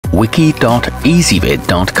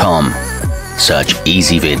wiki.ezvid.com. Search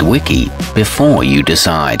Ezvid Wiki before you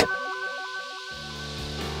decide.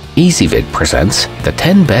 Ezvid presents the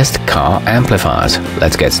 10 best car amplifiers.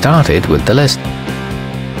 Let's get started with the list.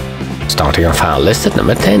 Starting off our list at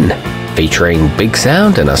number 10. Featuring big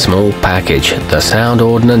sound in a small package, the Sound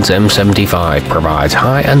Ordnance M75 provides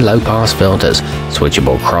high and low pass filters,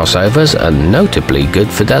 switchable crossovers, and notably good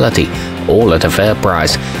fidelity, all at a fair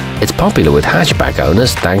price. It's popular with hatchback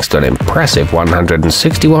owners thanks to an impressive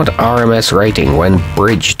 160 watt RMS rating when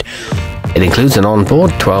bridged. It includes an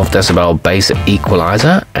onboard 12 decibel bass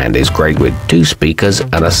equalizer and is great with 2 speakers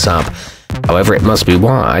and a sub. However, it must be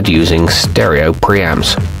wired using stereo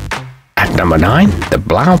preamps. At number 9, the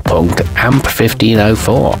blaupunkt AMP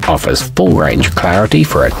 1504 offers full range clarity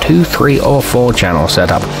for a 2, 3 or 4 channel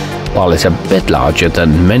setup. While it's a bit larger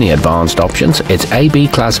than many advanced options, its AB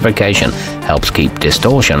classification helps keep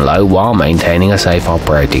distortion low while maintaining a safe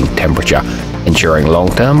operating temperature, ensuring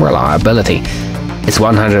long-term reliability. Its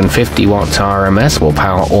 150 watts RMS will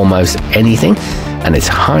power almost anything, and it's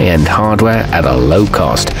high-end hardware at a low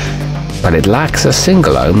cost. But it lacks a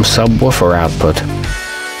single ohm subwoofer output.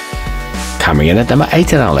 Coming in at number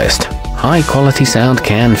 8 on our list, high quality sound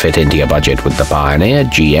can fit into your budget with the Pioneer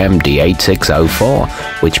GM D8604,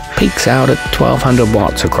 which peaks out at 1200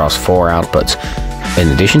 watts across 4 outputs. In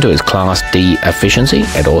addition to its Class D efficiency,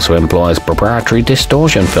 it also employs proprietary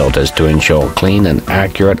distortion filters to ensure clean and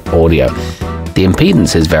accurate audio. The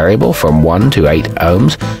impedance is variable from 1 to 8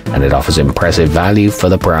 ohms, and it offers impressive value for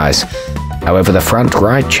the price. However, the front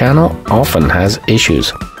right channel often has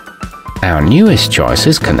issues. Our newest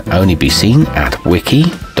choices can only be seen at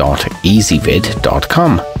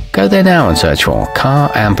wiki.ezvid.com. Go there now and search for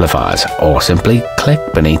Car Amplifiers, or simply click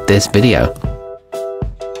beneath this video.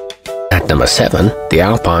 At number 7, the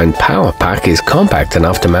Alpine Power Pack is compact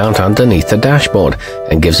enough to mount underneath the dashboard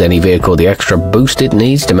and gives any vehicle the extra boost it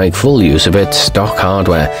needs to make full use of its stock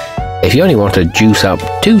hardware. If you only want to juice up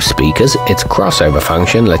 2 speakers, its crossover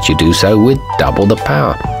function lets you do so with double the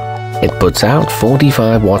power. It puts out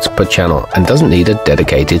 45 watts per channel and doesn't need a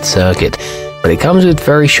dedicated circuit, but it comes with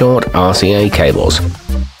very short RCA cables.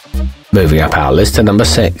 Moving up our list to number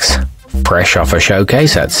 6. Fresh off a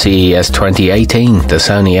showcase at CES 2018, the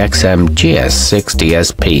Sony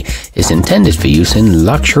XM-GS6 is intended for use in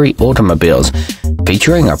luxury automobiles,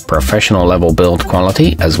 featuring a professional level build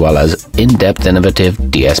quality as well as in-depth innovative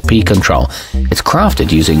DSP control. It's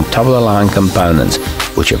crafted using top-of-the-line components,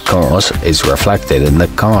 which of course is reflected in the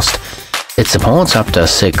cost. It supports up to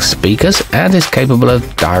 6 speakers and is capable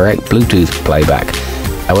of direct Bluetooth playback.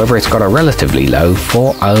 However, it's got a relatively low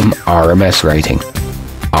 4 ohm RMS rating.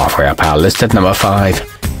 Halfway up our list at number 5.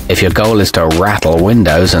 If your goal is to rattle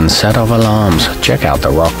windows and set off alarms, check out the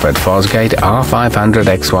Rockford Fosgate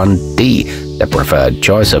R500X1D, the preferred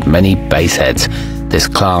choice of many bass heads. This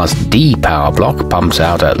Class D power block pumps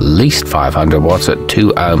out at least 500 watts at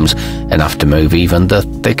 2 ohms, enough to move even the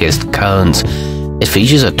thickest cones. It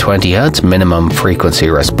features a 20 Hz minimum frequency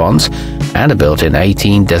response and a built-in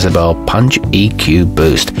 18 decibel punch EQ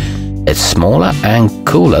boost. It's smaller and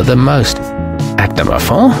cooler than most. At number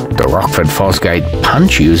 4, the Rockford Fosgate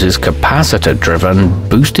Punch uses capacitor-driven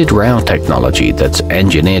boosted rail technology that's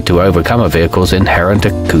engineered to overcome a vehicle's inherent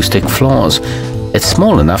acoustic flaws. It's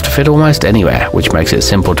small enough to fit almost anywhere, which makes it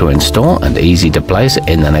simple to install and easy to place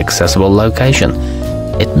in an accessible location.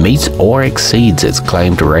 It meets or exceeds its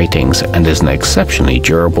claimed ratings and is an exceptionally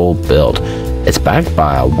durable build. It's backed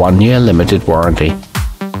by a 1-year limited warranty.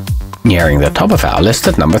 Nearing the top of our list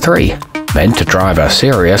at number 3. Meant to drive a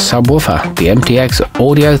serious subwoofer, the MTX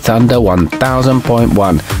Audio Thunder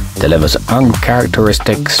 1000.1 delivers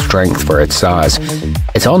uncharacteristic strength for its size.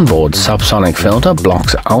 Its onboard subsonic filter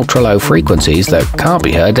blocks ultra-low frequencies that can't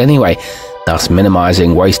be heard anyway, thus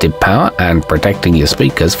minimizing wasted power and protecting your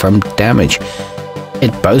speakers from damage.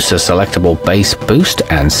 It boasts a selectable bass boost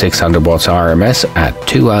and 600 watts RMS at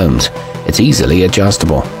 2 ohms. It's easily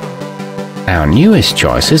adjustable. Our newest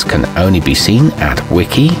choices can only be seen at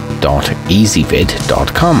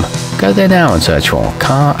wiki.ezvid.com. Go there now and search for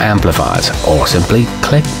Car Amplifiers, or simply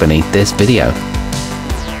click beneath this video.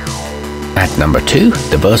 At number 2,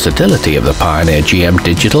 the versatility of the Pioneer GM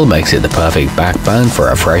Digital makes it the perfect backbone for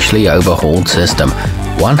a freshly overhauled system.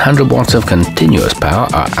 100 watts of continuous power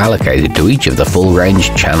are allocated to each of the full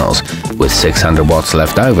range channels, with 600 watts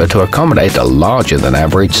left over to accommodate a larger than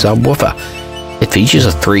average subwoofer. It features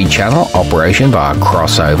a 3-channel operation via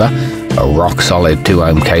crossover, a rock-solid 2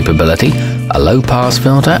 ohm capability, a low-pass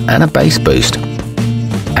filter and a bass boost.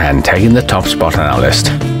 And taking the top spot on our list,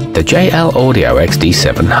 The JL Audio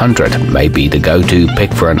XD700 may be the go-to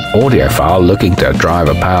pick for an audiophile looking to drive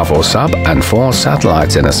a powerful sub and 4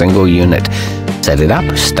 satellites in a single unit. Set it up,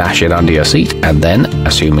 stash it under your seat, and then,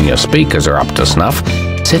 assuming your speakers are up to snuff,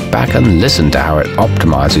 sit back and listen to how it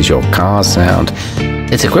optimizes your car's sound.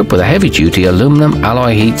 It's equipped with a heavy-duty aluminum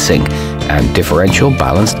alloy heatsink and differential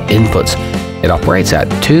balanced inputs. It operates at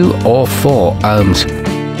 2 or 4 ohms.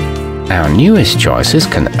 Our newest choices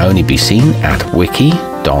can only be seen at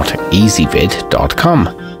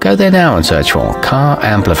wiki.ezvid.com. Go there now and search for Car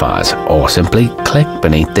Amplifiers, or simply click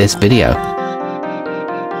beneath this video.